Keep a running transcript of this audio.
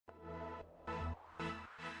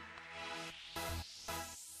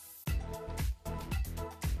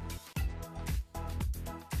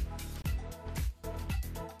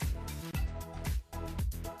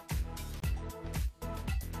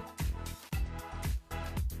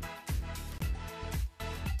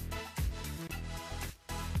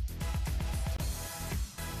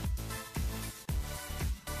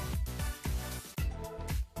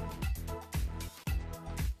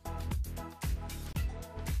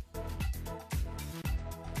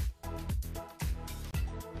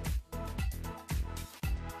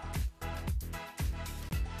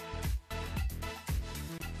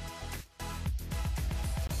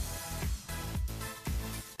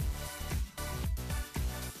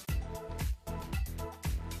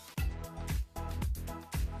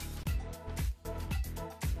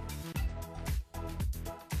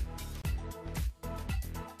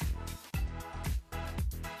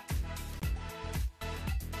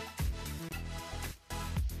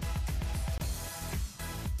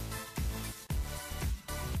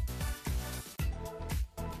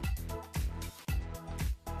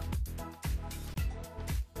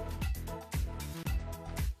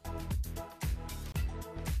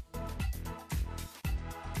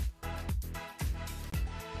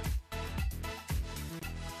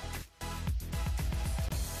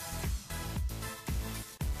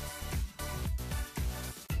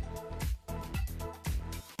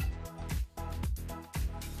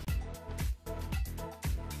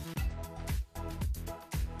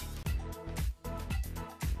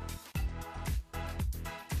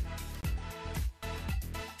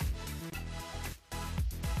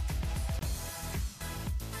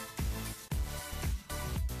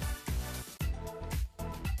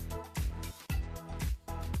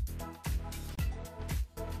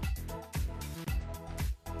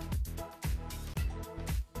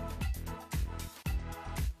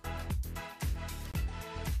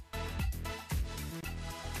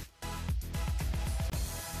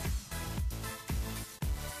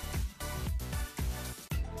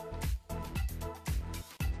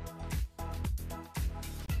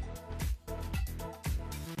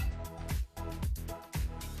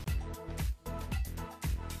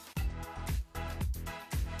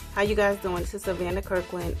How you guys doing? This is Savannah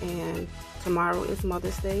Kirkland, and tomorrow is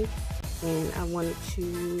Mother's Day, and I wanted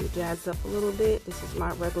to jazz up a little bit. This is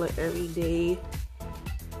my regular everyday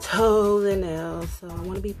toes and nails, so I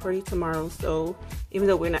want to be pretty tomorrow. So even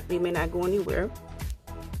though we may not go anywhere,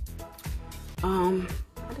 I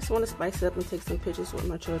just want to spice up and take some pictures with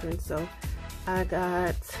my children. So I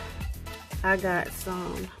got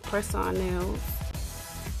some press-on nails,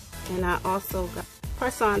 and I also got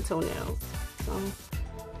press-on toenails. So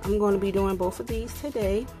I'm going to be doing both of these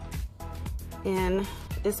today, and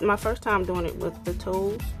it's my first time doing it with the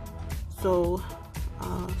toes, so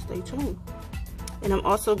stay tuned. And I'm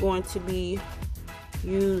also going to be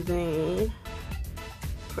using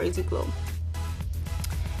Crazy Glue,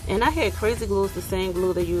 and I had Crazy Glue is the same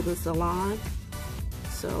glue they use in Salon,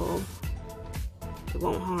 so it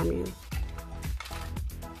won't harm you.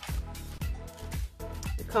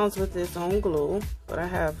 It comes with its own glue, but I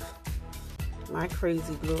have my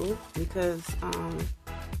Crazy Glue because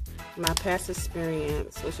my past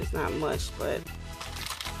experience, which is not much, but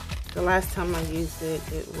the last time I used it,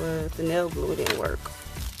 it was the nail glue. It didn't work.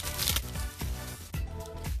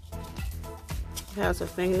 It has a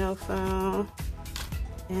fingernail file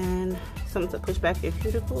and something to push back your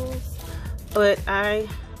cuticles. But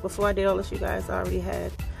before I did all this, you guys, I already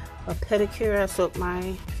had a pedicure. I soaked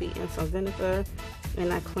my feet in some vinegar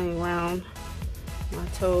and I cleaned around my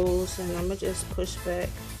toes, and I'm gonna just push back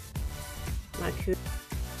my cuticles.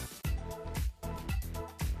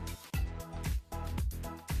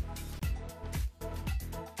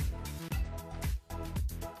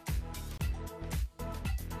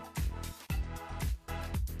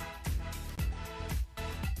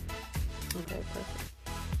 Okay, perfect.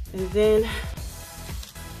 And then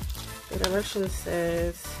the directions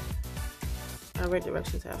says, I read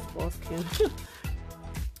directions half off, Kim.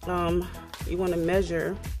 You want to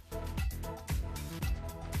measure.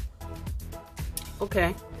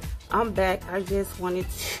 Okay, I'm back. I just wanted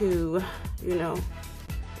to, you know,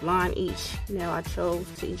 line each nail I chose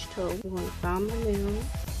to each toe. I'm going to file my nails,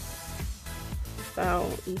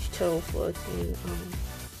 file each toe so it can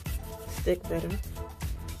stick better.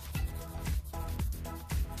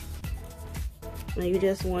 Now you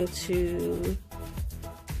just want to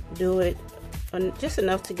do it just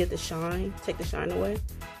enough to get the shine, take the shine away.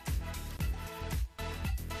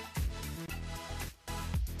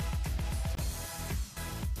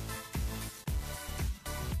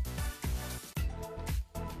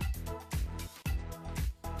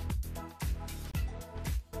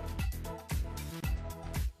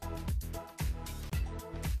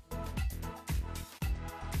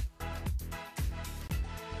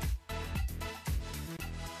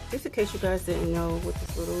 Just in case you guys didn't know what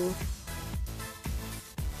this little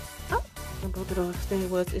I broke it off thing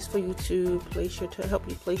was, it's for you to place your help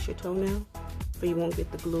you place your toenail, so you won't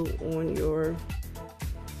get the glue on your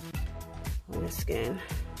skin.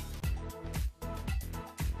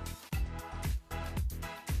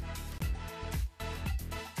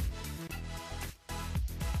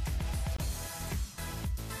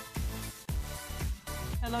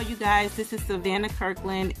 Hello you guys, this is Savannah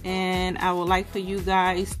Kirkland, and I would like for you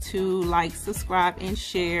guys to like, subscribe, and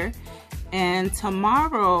share. And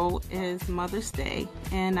tomorrow is Mother's Day,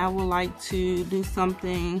 and I would like to do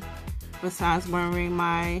something besides wearing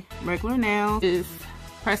my regular nails. It's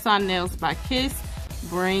Press On Nails by Kiss.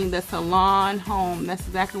 Bring the salon home. That's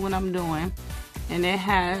exactly what I'm doing. And it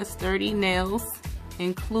has 30 nails,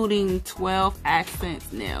 including 12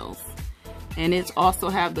 accent nails. And it's also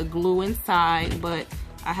have the glue inside, but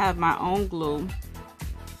I have my own glue,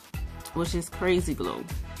 which is Crazy Glue.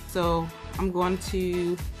 So I'm going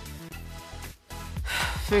to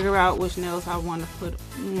figure out which nails I want to put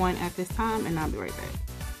on at this time, and I'll be right back.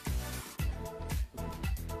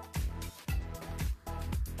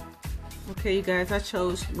 Okay you guys, I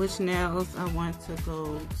chose which nails I want to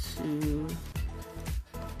go to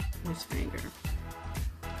which finger.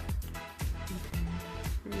 Okay.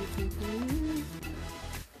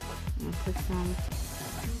 I'm gonna put some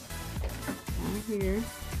on here.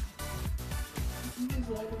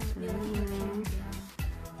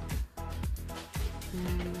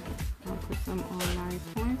 And I'll put some on my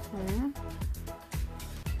pointer.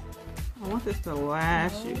 I want this to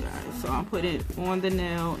last, you guys, so I'll put it on the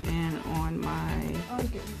nail and on my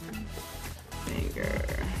finger.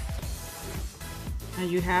 And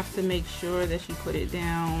you have to make sure that you put it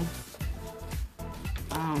down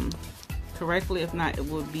correctly. If not, it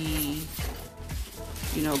will be,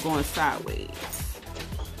 you know, going sideways.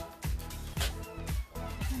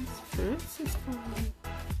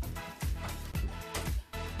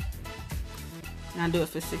 Now do it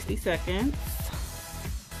for 60 seconds.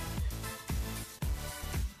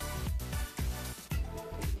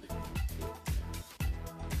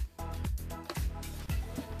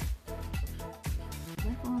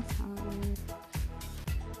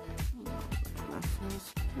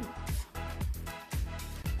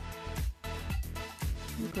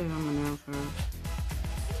 put it on my nails first.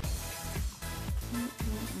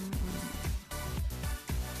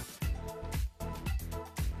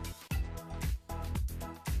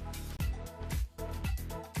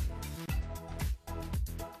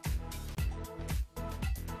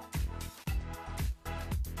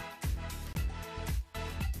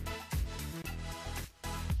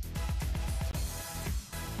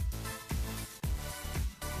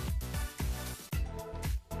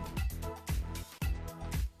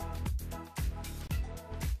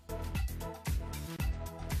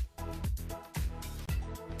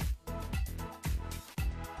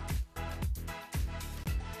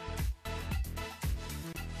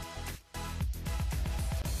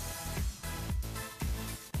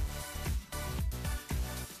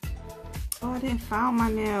 Oh, I didn't file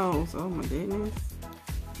my nails. Oh my goodness.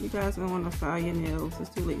 You guys don't want to file your nails. It's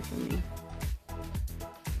too late for me.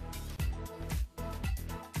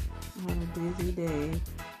 I had a busy day.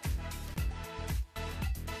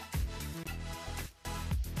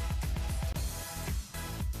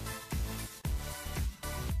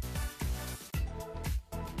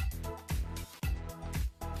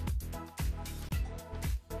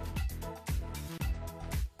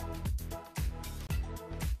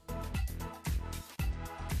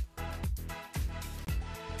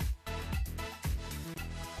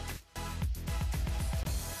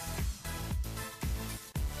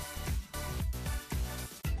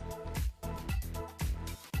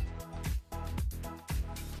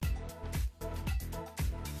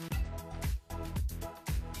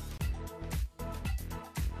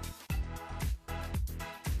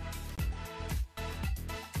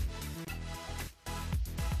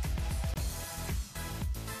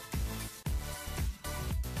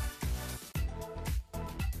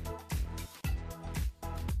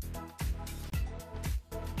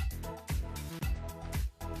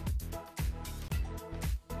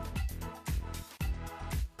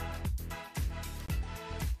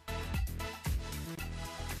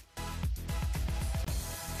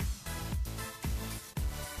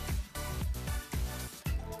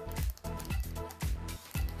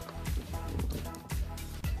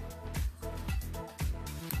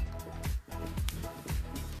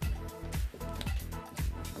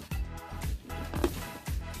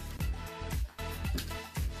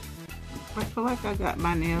 I feel like I got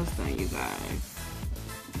my nails done, you guys.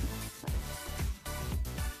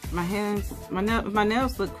 My hands, my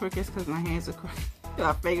nails look crooked because my hands are crooked.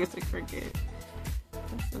 My fingers are crooked.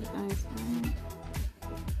 That's so nice, right?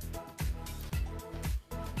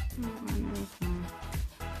 My nails done.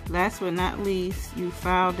 Last but not least, you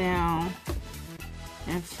file down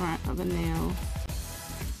in front of the nail.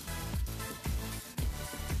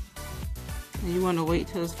 And you want to wait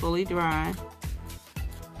till it's fully dry.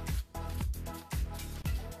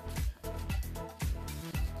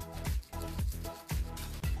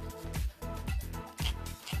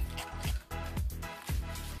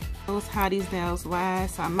 How these nails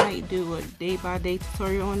last. I might do a day-by-day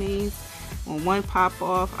tutorial on these. When one pop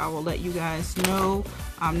off, I will let you guys know.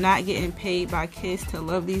 I'm not getting paid by Kiss to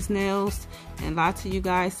love these nails and lie to you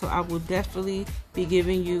guys, so I will definitely be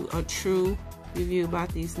giving you a true review about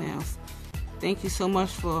these nails. Thank you so much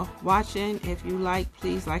for watching. If you like,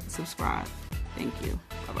 please like and subscribe. Thank you.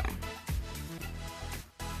 Bye-bye.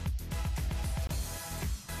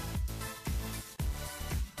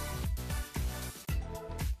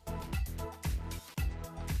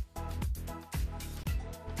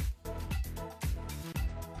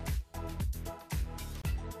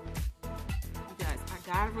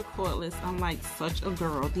 Gotta record list. I'm like such a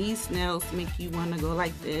girl. These nails make you want to go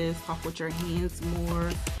like this, talk with your hands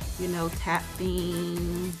more, you know, tap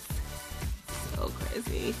things. So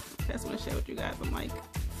crazy. I just want to share with you guys. I'm like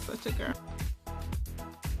such a girl.